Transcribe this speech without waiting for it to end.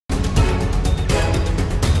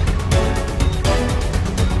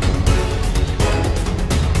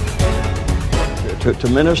To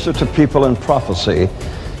minister to people in prophecy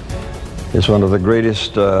is one of the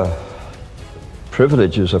greatest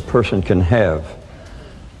privileges a person can have.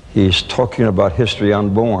 He's talking about history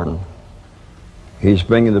unborn. He's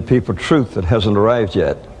bringing the people truth that hasn't arrived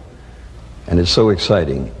yet. And it's so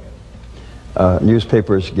exciting.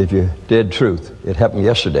 Newspapers give you dead truth. It happened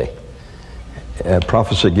yesterday.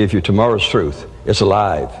 Prophecy gives you tomorrow's truth. It's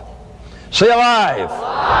alive. Say alive!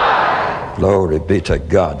 Alive! Glory be to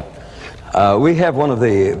God. We have one of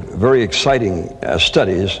the very exciting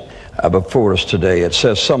studies before us today. It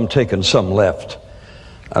says some taken, some left.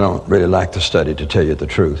 I don't really like the study, to tell you the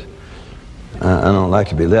truth. I don't like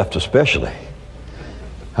to be left especially.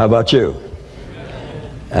 How about you?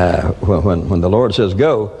 When the Lord says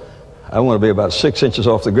go, I want to be about 6 inches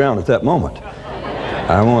off the ground at that moment.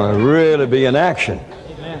 I want to really be in action.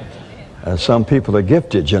 Some people are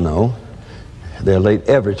gifted, you know. They're late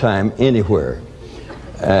every time, anywhere.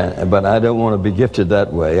 But I don't want to be gifted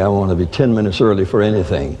that way. I want to be 10 minutes early for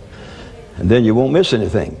anything. And then you won't miss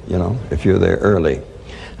anything, you know, if you're there early.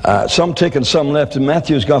 Some taken, some left. In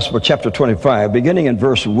Matthew's Gospel, chapter 25, beginning in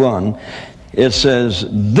verse 1, it says,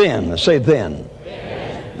 then. Say then.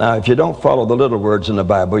 Then. Now, if you don't follow the little words in the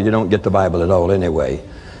Bible, you don't get the Bible at all anyway.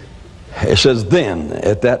 It says then,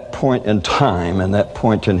 at that point in time, and that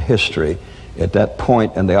point in history, at that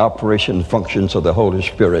point in the operation and functions of the Holy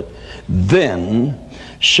Spirit, then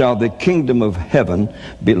shall the kingdom of heaven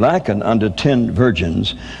be likened unto 10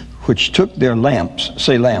 virgins, which took their lamps.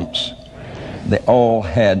 Say lamps. They all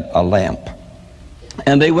had a lamp.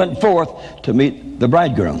 And they went forth to meet the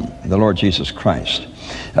bridegroom, the Lord Jesus Christ.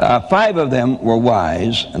 5 of them were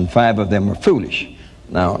wise, and 5 of them were foolish.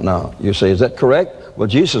 Now, you say, is that correct? Well,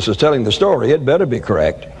 Jesus is telling the story. It better be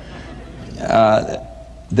correct.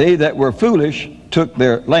 They that were foolish took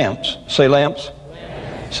their lamps. Say lamps.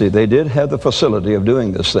 See, they did have the facility of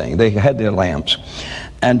doing this thing. They had their lamps.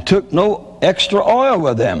 And took no extra oil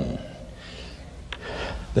with them.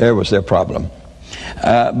 There was their problem.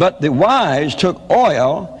 But the wise took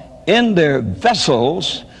oil in their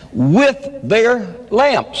vessels with their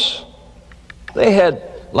lamps. They had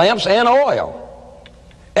lamps and oil.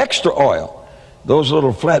 Extra oil. Those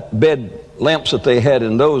little flat bed lamps that they had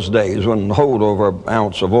in those days wouldn't hold over an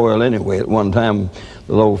ounce of oil anyway. At one time,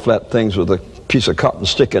 the little flat things with a piece of cotton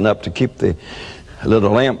sticking up to keep the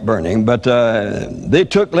little lamp burning. But they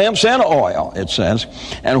took lamps and oil, it says.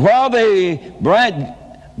 And while the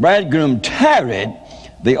bridegroom tarried,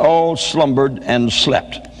 they all slumbered and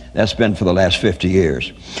slept. That's been for the last 50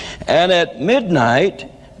 years. And at midnight,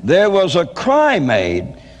 there was a cry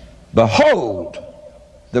made, behold,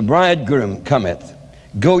 the bridegroom cometh.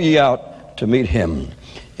 Go ye out to meet him.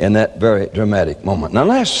 In that very dramatic moment. Now,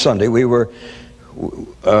 last Sunday we were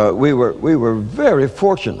very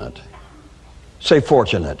fortunate. Say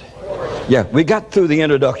fortunate. Yeah, we got through the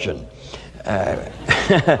introduction.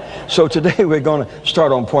 So today we're going to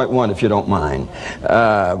start on point 1, if you don't mind.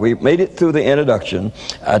 We made it through the introduction,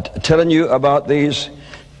 telling you about these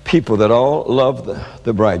people that all loved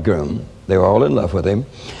the bridegroom. They were all in love with him.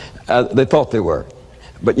 They thought they were.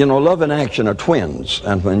 But you know, love and action are twins,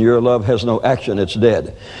 and when your love has no action, it's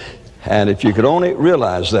dead. And if you could only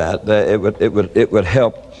realize that,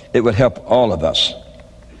 it would help all of us.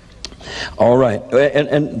 All right,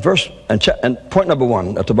 and point number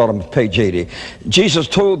 1 at the bottom of page 80, Jesus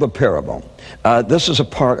told the parable. This is a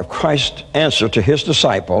part of Christ's answer to his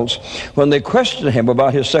disciples when they questioned him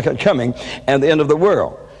about his second coming and the end of the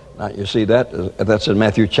world. Now, you see that's in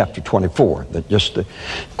Matthew chapter 24.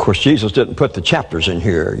 Of course, Jesus didn't put the chapters in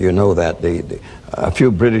here. You know that. A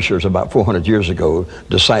few Britishers about 400 years ago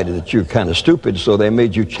decided that you're kind of stupid, so they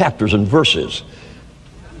made you chapters and verses.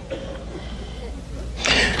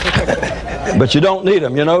 But you don't need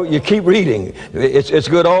them, you know. You keep reading. It's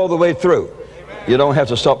good all the way through. You don't have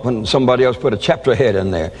to stop when somebody else put a chapter head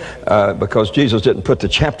in there because Jesus didn't put the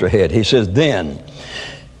chapter head. He says, then.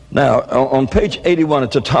 Now, on page 81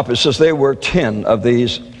 at the top, it says there were 10 of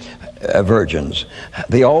these virgins.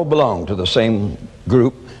 They all belonged to the same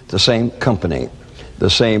group, the same company, the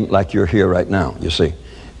same like you're here right now, you see.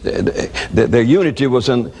 Their unity was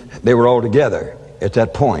they were all together at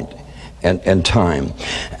that point in time.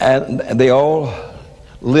 And they all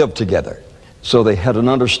lived together. So they had an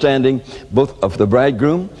understanding both of the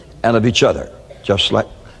bridegroom and of each other, just like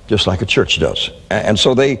a church does. And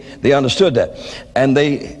so they understood that. And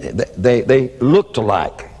they looked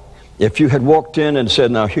alike. If you had walked in and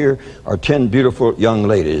said, now here are 10 beautiful young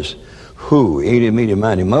ladies, who, eeny, meeny,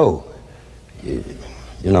 miny, mo, you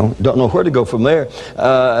know, don't know where to go from there.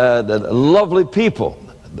 The lovely people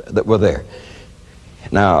that were there.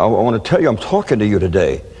 Now, I want to tell you, I'm talking to you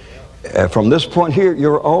today. From this point here,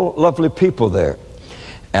 you're all lovely people there.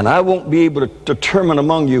 And I won't be able to determine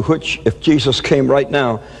among you which, if Jesus came right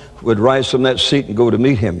now, would rise from that seat and go to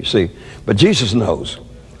meet him, you see. But Jesus knows.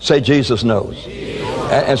 Say, Jesus knows.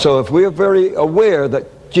 And so if we're very aware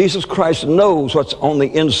that Jesus Christ knows what's on the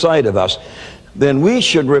inside of us, then we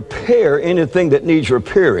should repair anything that needs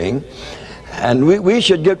repairing. And we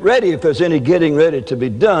should get ready. If there's any getting ready to be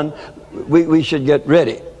done, we should get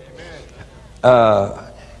ready.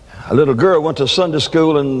 A little girl went to Sunday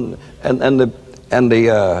school, and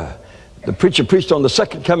the preacher preached on the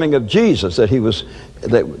second coming of Jesus, that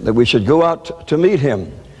that we should go out to meet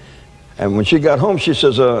him. And when she got home, she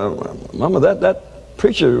says, Mama, that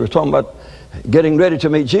preacher was talking about getting ready to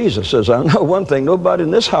meet Jesus. Says, I know one thing, nobody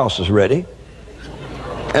in this house is ready.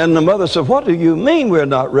 And the mother said, what do you mean we're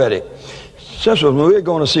not ready? She says, well, when we're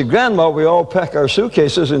going to see Grandma, we all pack our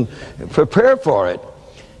suitcases and prepare for it.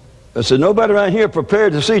 I said, nobody around here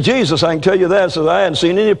prepared to see Jesus, I can tell you that. So I hadn't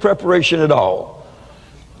seen any preparation at all.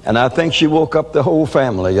 And I think she woke up the whole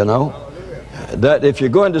family, you know. That if you're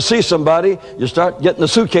going to see somebody, you start getting the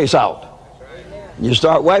suitcase out. You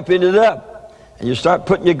start wiping it up. And you start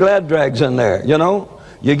putting your glad drags in there, you know.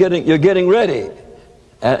 You're getting ready.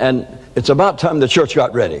 And it's about time the church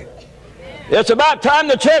got ready. It's about time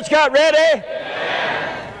the church got ready.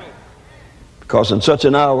 Because in such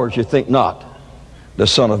an hour as you think not, the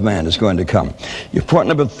Son of Man is going to come. Your point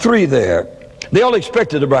number 3 there. They all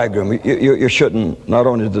expected a bridegroom. You shouldn't, not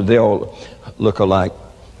only did they all look alike,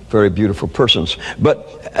 very beautiful persons,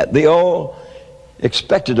 but they all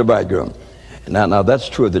expected a bridegroom. Now that's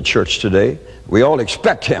true of the church today. We all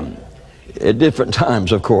expect him at different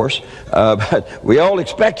times, of course, but we all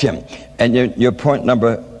expect him. And your point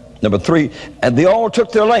number 3, and they all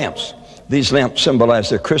took their lamps. These lamps symbolize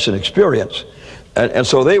their Christian experience. And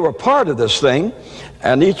so they were part of this thing,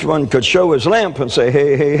 and each one could show his lamp and say,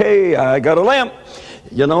 hey, I got a lamp.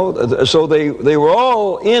 You know, so they were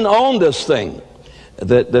all in on this thing,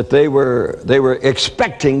 that they were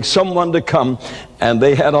expecting someone to come, and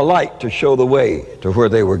they had a light to show the way to where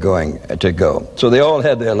they were going to go. So they all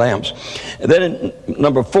had their lamps. And then in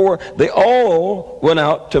number 4, they all went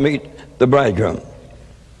out to meet the bridegroom.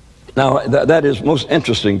 Now, that is most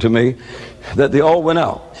interesting to me, that they all went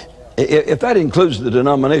out. If that includes the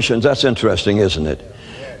denominations, that's interesting, isn't it?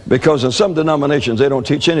 Because in some denominations, they don't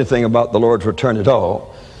teach anything about the Lord's return at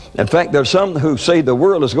all. In fact, there's some who say the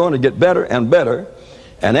world is going to get better and better,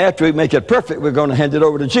 and after we make it perfect, we're going to hand it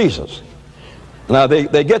over to Jesus. Now,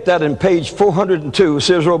 they get that in page 402 of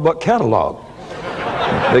Sears Roebuck catalog,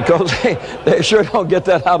 because they sure don't get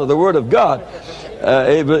that out of the Word of God.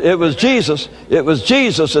 It was Jesus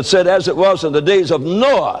that said, as it was in the days of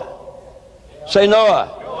Noah. Say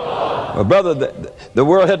Noah. Well, brother, the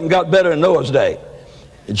world hadn't got better in Noah's day.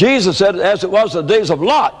 Jesus said, as it was in the days of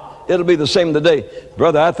Lot, it'll be the same today.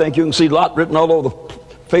 Brother, I think you can see Lot written all over the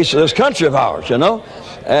face of this country of ours, you know.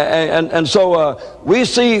 And so we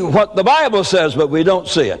see what the Bible says, but we don't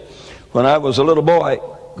see it. When I was a little boy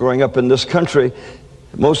growing up in this country,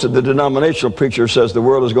 most of the denominational preachers says the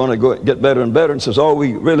world is going to get better and better, and says all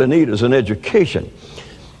we really need is an education.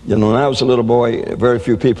 You know, when I was a little boy, very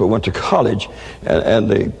few people went to college, and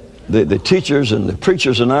the teachers and the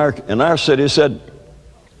preachers in our city said,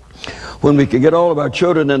 when we could get all of our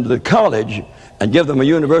children into the college and give them a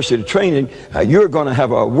university training, you're going to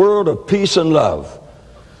have a world of peace and love.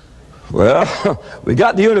 Well, we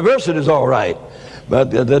got the universities all right,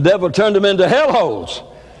 but the devil turned them into hellholes,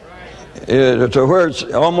 to where it's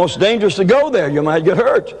almost dangerous to go there. You might get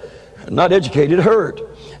hurt. Not educated, hurt.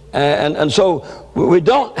 And so we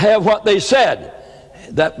don't have what they said,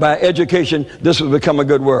 that by education this will become a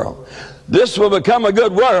good world. This will become a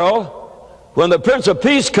good world when the Prince of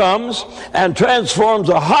Peace comes and transforms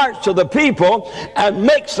the hearts of the people and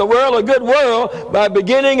makes the world a good world by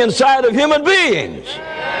beginning inside of human beings.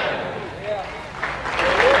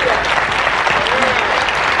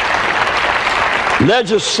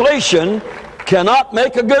 Legislation cannot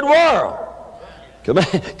make a good world.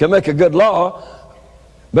 Can make a good law,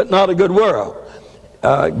 but not a good world.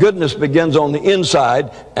 Goodness begins on the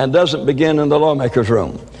inside and doesn't begin in the lawmaker's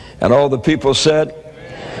room. And all the people said,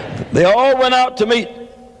 they all went out to meet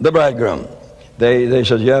the bridegroom. They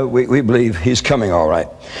said, yeah, we believe he's coming all right.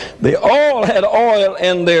 They all had oil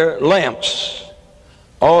in their lamps.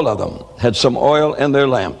 All of them had some oil in their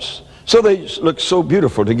lamps. So they looked so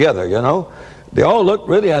beautiful together, you know. They all looked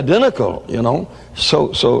really identical, you know. So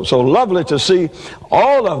lovely to see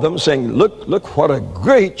all of them saying, look what a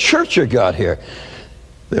great church you got here.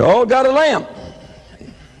 They all got a lamp.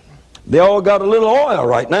 They all got a little oil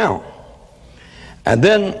right now. And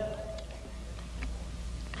then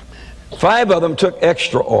 5 of them took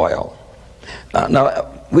extra oil.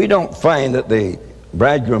 Now we don't find that the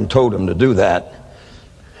bridegroom told them to do that,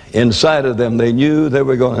 inside of them they knew they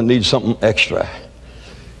were going to need something extra.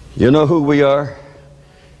 You know who we are?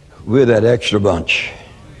 We're that extra bunch.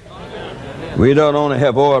 We don't only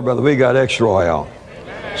have oil, brother, we got extra oil.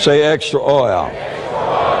 Say extra oil.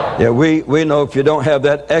 Yeah, we know if you don't have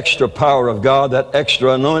that extra power of God, that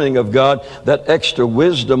extra anointing of God, that extra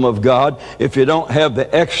wisdom of God, if you don't have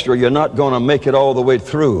the extra, you're not going to make it all the way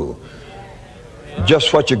through.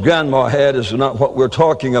 Just what your grandma had is not what we're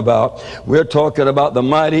talking about. We're talking about the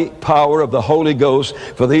mighty power of the Holy Ghost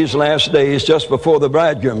for these last days just before the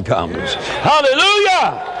bridegroom comes.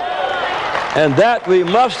 Hallelujah! And that we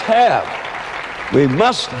must have. We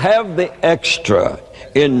must have the extra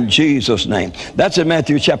in Jesus' name. That's in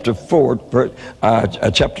Matthew chapter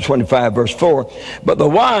 25, verse 4. But the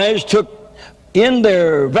wise took in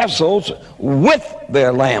their vessels with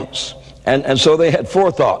their lamps. And so they had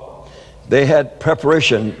forethought. They had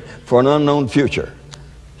preparation for an unknown future.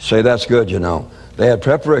 Say, that's good, you know. They had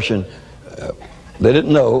preparation. They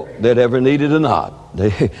didn't know they'd ever need it or not.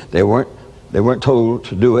 They weren't told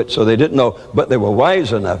to do it, so they didn't know. But they were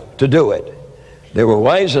wise enough to do it. They were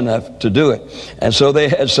wise enough to do it. And so they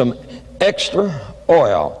had some extra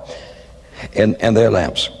oil in their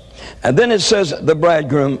lamps. And then it says the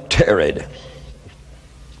bridegroom tarried.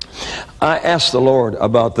 I asked the Lord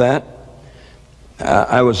about that.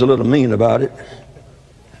 I was a little mean about it.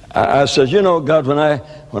 I said, you know, God,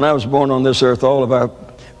 when I was born on this earth, all of our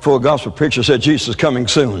full gospel preachers said Jesus is coming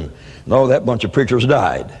soon. And all that bunch of preachers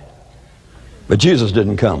died. But Jesus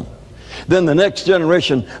didn't come. Then the next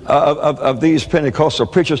generation of these Pentecostal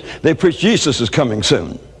preachers, they preached Jesus is coming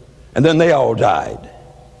soon. And then they all died.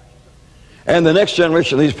 And the next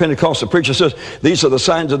generation of these Pentecostal preachers says, these are the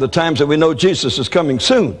signs of the times that we know Jesus is coming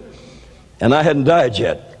soon. And I hadn't died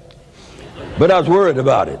yet. But I was worried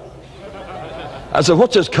about it. I said,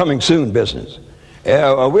 what's this coming soon business?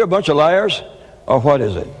 Are we a bunch of liars? Or what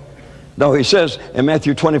is it? No, he says in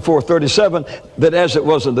Matthew 24:37 that as it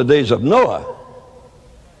was in the days of Noah,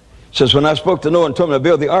 says, when I spoke to Noah and told him to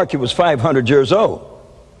build the ark, he was 500 years old.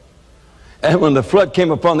 And when the flood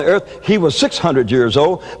came upon the earth, he was 600 years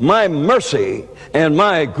old. My mercy and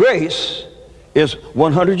my grace is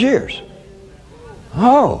 100 years.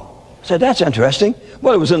 Oh, I said, that's interesting.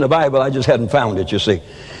 Well, it was in the Bible. I just hadn't found it, you see.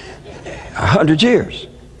 100 years.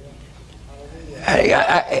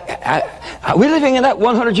 Are we living in that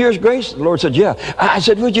 100 years grace? The Lord said, yeah. I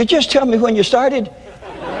said, would you just tell me when you started?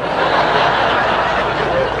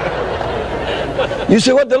 You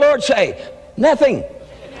say, what'd the Lord say? Nothing.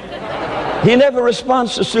 He never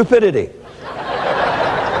responds to stupidity.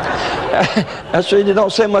 That's why he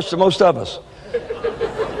don't say much to most of us.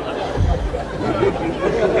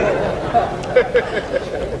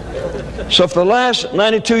 So for the last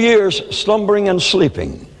 92 years, slumbering and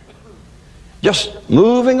sleeping, just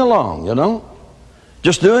moving along, you know,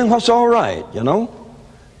 just doing what's all right, you know,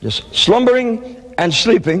 just slumbering and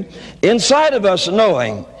sleeping, inside of us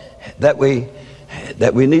knowing that we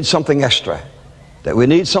need something extra, that we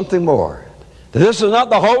need something more, that this is not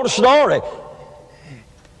the whole story.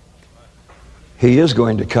 He is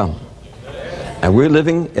going to come. And we're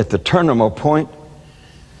living at the terminal point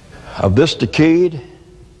of this decade,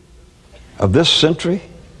 of this century,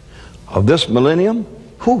 of this millennium.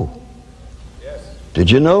 Who? Did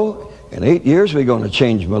you know in 8 years we're going to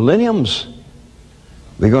change millenniums?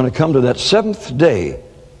 We're going to come to that seventh day.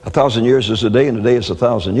 1,000 years is a day, and a day is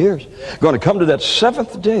 1,000 years. Going to come to that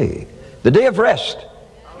seventh day, the day of rest.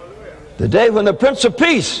 The day when the Prince of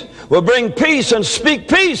Peace will bring peace and speak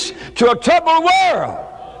peace to a troubled world.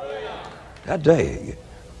 That day.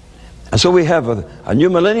 And so we have a new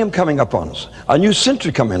millennium coming upon us, a new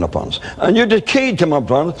century coming upon us, a new decade coming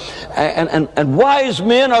upon us, and wise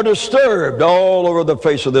men are disturbed all over the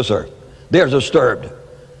face of this earth. They're disturbed.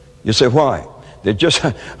 You say, why? They're just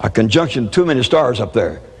a conjunction of too many stars up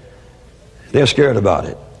there. They're scared about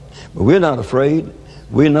it. But we're not afraid.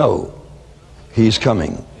 We know He's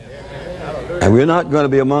coming. And we're not going to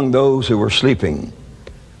be among those who were sleeping.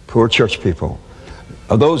 Poor church people.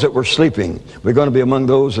 Of those that were sleeping, we're going to be among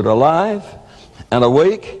those that are alive and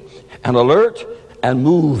awake and alert and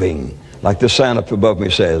moving. Like the sign up above me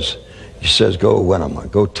says. He says, go win them.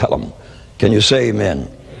 Go tell them. Can you say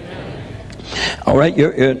amen? All right,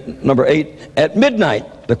 you're number 8. At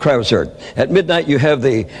midnight, the cry was heard. At midnight, you have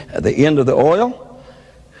the end of the oil.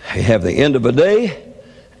 You have the end of a day.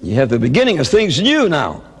 You have the beginning of things new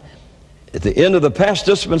now. At the end of the past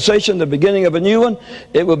dispensation, the beginning of a new one,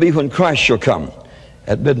 it will be when Christ shall come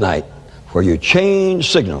at midnight, where you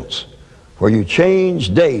change signals, where you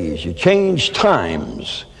change days, you change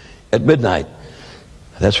times at midnight.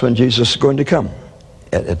 That's when Jesus is going to come,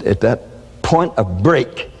 at that point of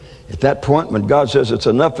break. At that point when God says it's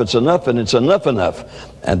enough, and it's enough.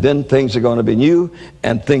 And then things are going to be new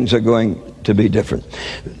and things are going to be different.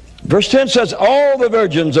 Verse 10 says, all the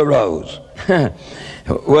virgins arose.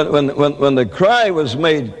 when the cry was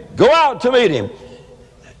made, go out to meet him,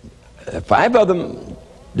 5 of them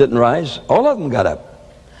didn't rise. All of them got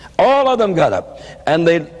up. All of them got up. And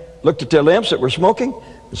they looked at their lamps that were smoking.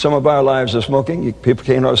 Some of our lives are smoking. People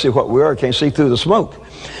can't hardly see what we are, can't see through the smoke.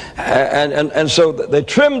 And so they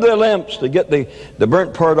trimmed their lamps to get the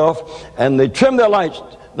burnt part off, and they trimmed their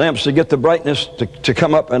lamps to get the brightness to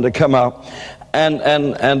come up and to come out.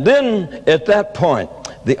 And then at that point,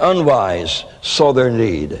 the unwise saw their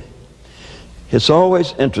need. It's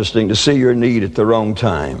always interesting to see your need at the wrong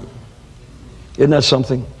time. Isn't that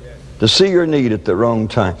something? To see your need at the wrong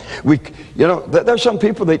time. There's some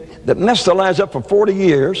people that mess their lives up for 40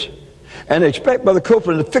 years and they expect Brother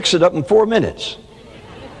Copeland to fix it up in 4 minutes.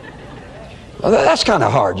 Well, that's kind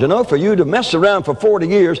of hard, for you to mess around for 40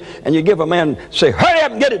 years and you give a man, say, hurry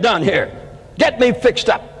up and get it done here. Get me fixed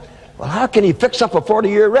up. Well, how can he fix up a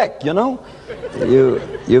 40-year wreck,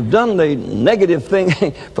 You've done the negative thing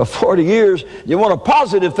for 40 years. You want a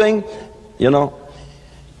positive thing,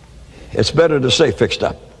 it's better to say fixed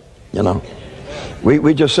up.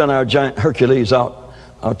 We just sent our giant Hercules out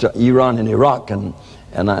to Iran and Iraq, and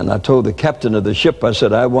I told the captain of the ship, I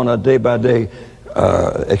said, I want a day-by-day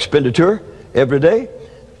expenditure every day,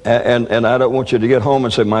 and I don't want you to get home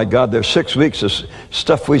and say, my God, there's 6 weeks of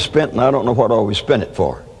stuff we spent, and I don't know what all we spent it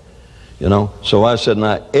for. So I said,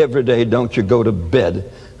 now every day don't you go to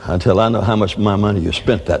bed until I know how much my money you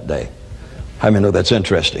spent that day. How many know that's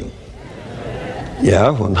interesting?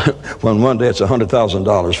 Yeah, when one day it's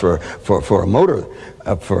 $100,000 for a motor,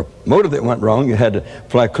 for a motor that went wrong, you had to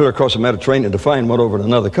fly clear across the Mediterranean to find one over in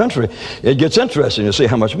another country. It gets interesting to see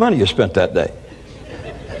how much money you spent that day.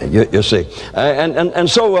 You see, and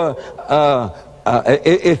so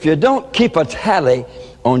if you don't keep a tally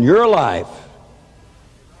on your life,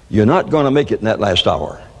 you're not going to make it in that last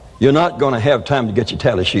hour. You're not going to have time to get your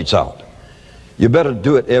tally sheets out. You better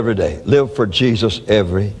do it every day. Live for Jesus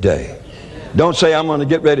every day. Don't say, I'm going to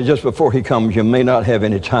get ready just before he comes. You may not have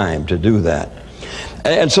any time to do that.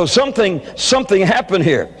 And so something happened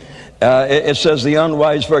here. It says the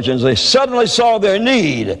unwise virgins, they suddenly saw their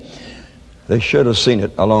need. They should have seen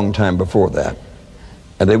it a long time before that.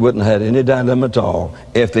 And they wouldn't have had any dilemma at all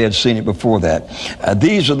if they had seen it before that.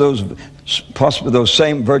 These are possibly those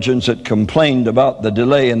same virgins that complained about the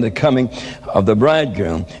delay in the coming of the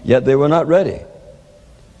bridegroom, yet they were not ready.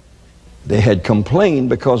 They had complained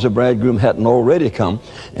because the bridegroom hadn't already come,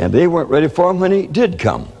 and they weren't ready for him when he did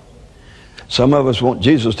come. Some of us want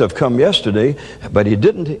Jesus to have come yesterday, but he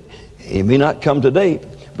didn't. He may not come today,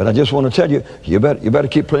 but I just want to tell you, you better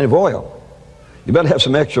keep plenty of oil. You better have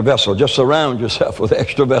some extra vessels. Just surround yourself with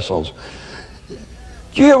extra vessels.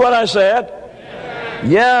 Do you hear what I said?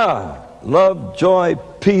 Yeah. Love, joy,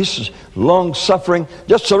 peace, long-suffering.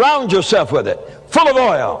 Just surround yourself with it, full of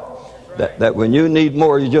oil. That when you need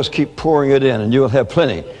more, you just keep pouring it in, and you'll have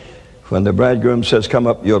plenty. When the bridegroom says, come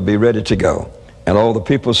up, you'll be ready to go. And all the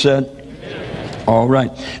people said, amen. All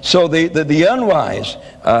right. So the unwise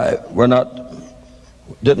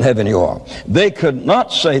didn't have any oil. They could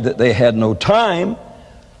not say that they had no time.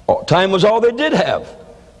 Time was all they did have,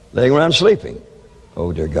 laying around sleeping.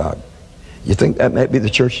 Oh, dear God. You think that might be the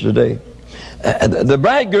church today? The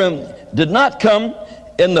bridegroom did not come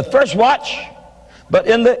in the first watch, but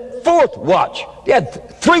in the 4th watch. He had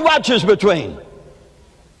 3 watches between.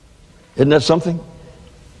 Isn't that something?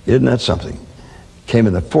 Isn't that something? Came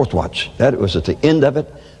in the 4th watch. That was at the end of it,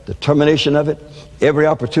 the termination of it. Every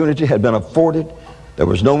opportunity had been afforded. There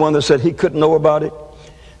was no one that said he couldn't know about it,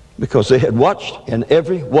 because they had watched in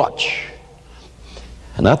every watch.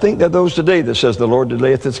 And I think there are those today that says the Lord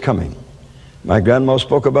delayeth his coming. My grandma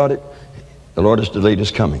spoke about it. The Lord has delayed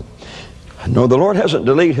his coming. No, the Lord hasn't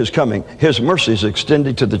delayed his coming. His mercy is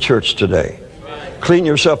extended to the church today. Clean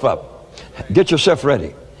yourself up. Get yourself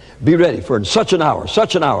ready. Be ready for such an hour,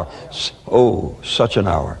 such an hour. Oh, such an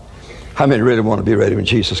hour. How many really want to be ready when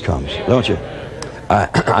Jesus comes? Don't you?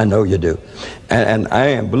 I know you do. And I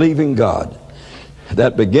am believing God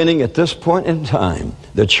that beginning at this point in time,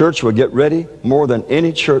 the church will get ready more than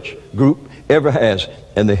any church group ever has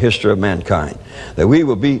in the history of mankind. That we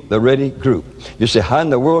will be the ready group. You say, how in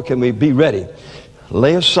the world can we be ready?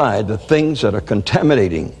 Lay aside the things that are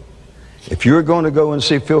contaminating. If you're going to go and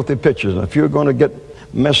see filthy pictures, and if you're going to get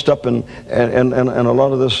messed up in a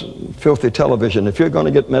lot of this filthy television, if you're going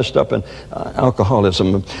to get messed up in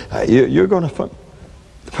alcoholism, you're going to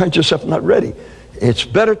find yourself not ready. It's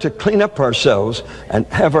better to clean up ourselves and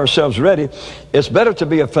have ourselves ready. It's better to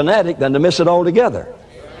be a fanatic than to miss it altogether.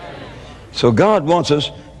 So God wants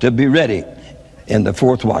us to be ready in the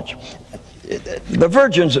fourth watch. The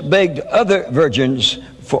virgins begged other virgins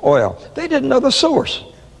for oil. They didn't know the source.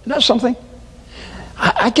 Isn't that something?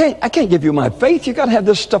 I can't give you my faith. You've got to have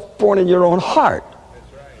this stuff born in your own heart.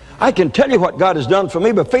 I can tell you what God has done for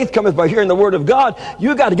me, but faith cometh by hearing the word of God.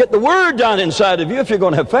 You've got to get the word down inside of you if you're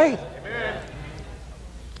going to have faith. Amen.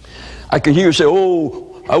 I can hear you say,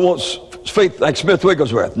 oh, I want faith like Smith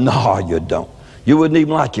Wigglesworth. No, you don't. You wouldn't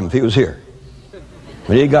even like him if he was here.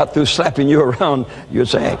 When he got through slapping you around, you'd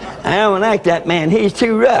say, I don't like that man. He's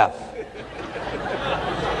too rough.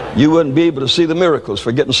 You wouldn't be able to see the miracles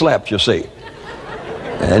for getting slapped, you see.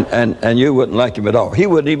 And you wouldn't like him at all. He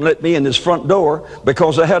wouldn't even let me in his front door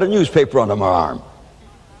because I had a newspaper under my arm.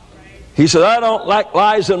 He said, I don't like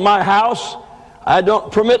lies in my house. I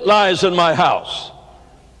don't permit lies in my house.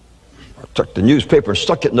 I took the newspaper and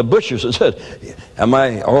stuck it in the bushes and said, am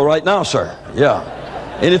I all right now, sir?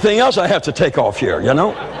 Yeah. Anything else I have to take off here, you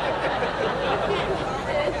know?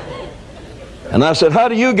 And I said, how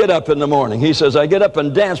do you get up in the morning? He says, I get up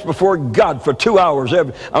and dance before God for 2 hours,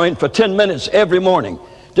 for 10 minutes every morning.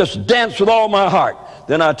 Just dance with all my heart.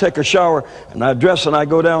 Then I take a shower and I dress and I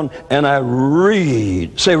go down and I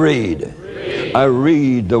read. Say read. Read. I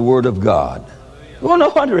read the Word of God. Well, no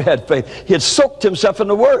wonder he had faith. He had soaked himself in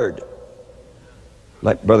the Word.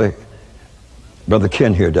 Like Brother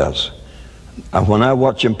Ken here does. When I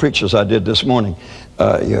watch him preach as I did this morning,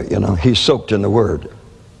 you know, he's soaked in the Word.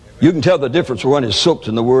 You can tell the difference when it's soaked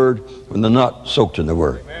in the Word when they're not soaked in the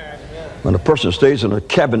Word. When a person stays in a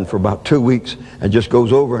cabin for about 2 weeks and just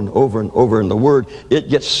goes over and over and over in the Word, it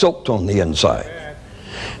gets soaked on the inside.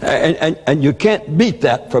 And you can't beat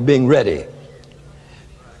that for being ready.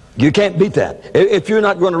 You can't beat that. If you're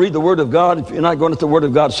not going to read the Word of God, if you're not going to let the Word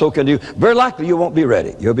of God soak into you, very likely you won't be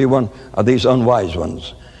ready. You'll be one of these unwise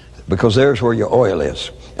ones, because there's where your oil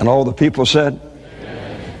is. And all the people said,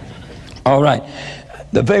 amen. All right.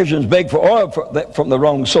 The virgins begged for oil from the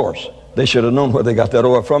wrong source. They should have known where they got that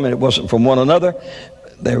oil from, and it wasn't from one another.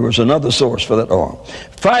 There was another source for that oil.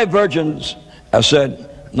 5 virgins said,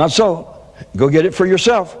 not so. Go get it for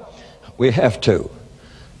yourself. We have to.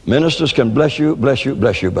 Ministers can bless you, bless you,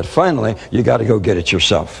 bless you, but finally, you got to go get it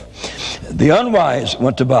yourself. The unwise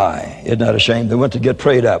went to buy. Isn't that a shame? They went to get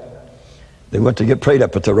prayed up. They went to get prayed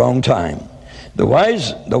up at the wrong time. The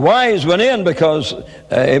wise went in because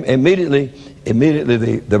immediately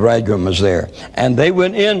the bridegroom was there, and they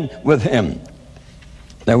went in with him.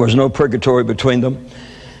 There was no purgatory between them.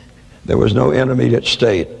 There was no intermediate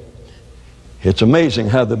state. It's amazing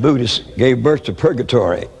how the Buddhists gave birth to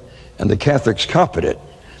purgatory and the Catholics copied it.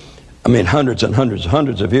 I mean, hundreds and hundreds and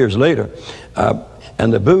hundreds of years later,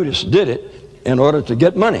 and the Buddhists did it in order to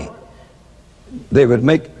get money. They would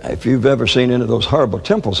make, if you've ever seen any of those horrible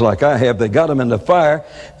temples like I have, they got them in the fire,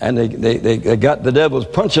 and they got the devils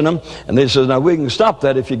punching them, and they said, now we can stop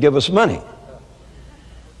that if you give us money.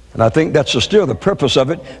 And I think that's still the purpose of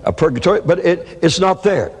it, a purgatory, but it's not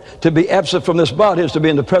there. To be absent from this body is to be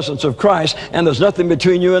in the presence of Christ, and there's nothing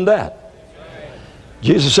between you and that.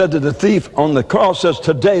 Jesus said to the thief on the cross, says,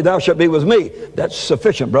 today thou shalt be with me. That's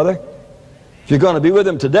sufficient, brother. If you're going to be with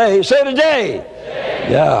him today, say today. Today.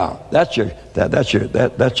 Yeah, that's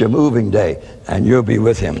your moving day, and you'll be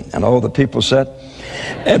with him. And all the people said,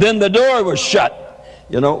 and then the door was shut.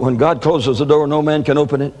 You know, when God closes the door, no man can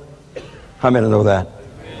open it. How many know that?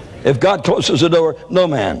 If God closes the door, no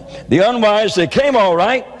man. The unwise, they came all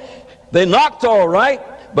right. They knocked all right,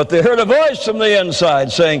 but they heard a voice from the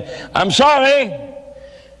inside saying, I'm sorry,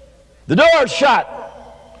 the door's shut.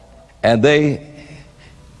 And they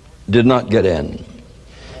did not get in.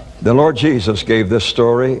 The Lord Jesus gave this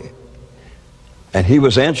story, and he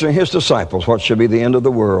was answering his disciples what should be the end of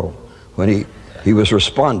the world, when he was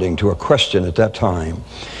responding to a question at that time.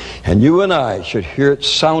 And you and I should hear it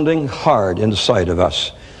sounding hard inside of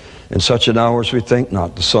us. In such an hour as we think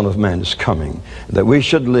not, the Son of Man is coming, that we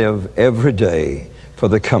should live every day for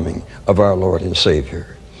the coming of our Lord and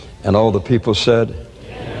Savior. And all the people said,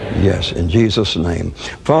 yes, in Jesus' name.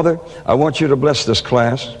 Father, I want you to bless this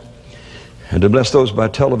class, and to bless those by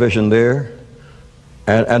television there,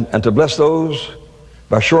 and to bless those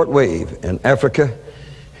by shortwave in Africa,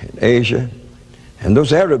 in Asia, and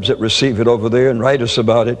those Arabs that receive it over there and write us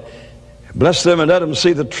about it. Bless them and let them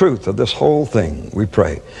see the truth of this whole thing, we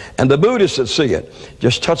pray. And the Buddhists that see it,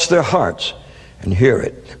 just touch their hearts and hear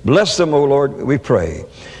it. Bless them, O Lord, we pray.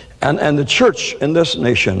 And the church in this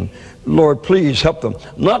nation, Lord, please help them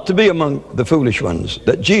not to be among the foolish ones,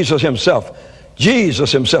 that Jesus himself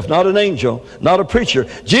Jesus himself, not an angel, not a preacher.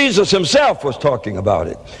 Jesus himself was talking about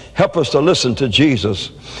it. Help us to listen to Jesus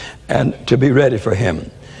and to be ready for him,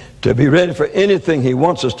 to be ready for anything he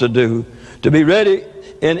wants us to do, to be ready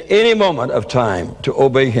in any moment of time to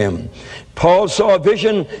obey him. Paul saw a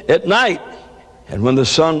vision at night, and when the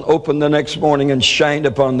sun opened the next morning and shined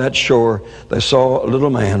upon that shore, they saw a little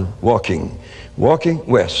man walking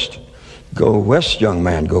west. Go west, young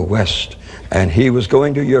man, go west. And he was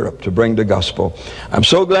going to Europe to bring the gospel. I'm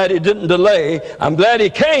so glad he didn't delay. I'm glad he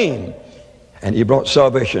came. And he brought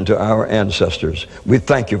salvation to our ancestors. We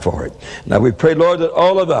thank you for it. Now we pray, Lord, that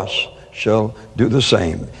all of us shall do the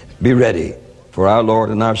same. Be ready for our Lord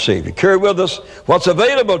and our Savior. Carry with us what's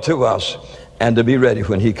available to us, and to be ready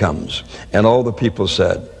when he comes. And all the people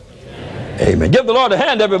said, amen. Amen. Give the Lord a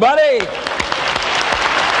hand, everybody.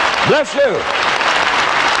 Bless you.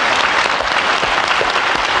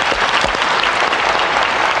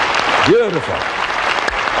 Beautiful.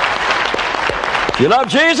 If you love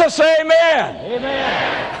Jesus, say amen.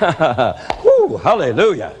 Amen. Woo,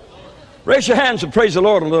 hallelujah. Raise your hands and praise the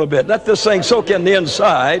Lord a little bit. Let this thing soak in the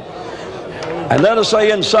inside. And let us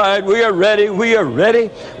say inside, we are ready, we are ready,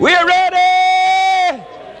 we are ready.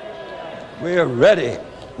 We are ready.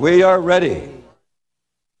 We are ready.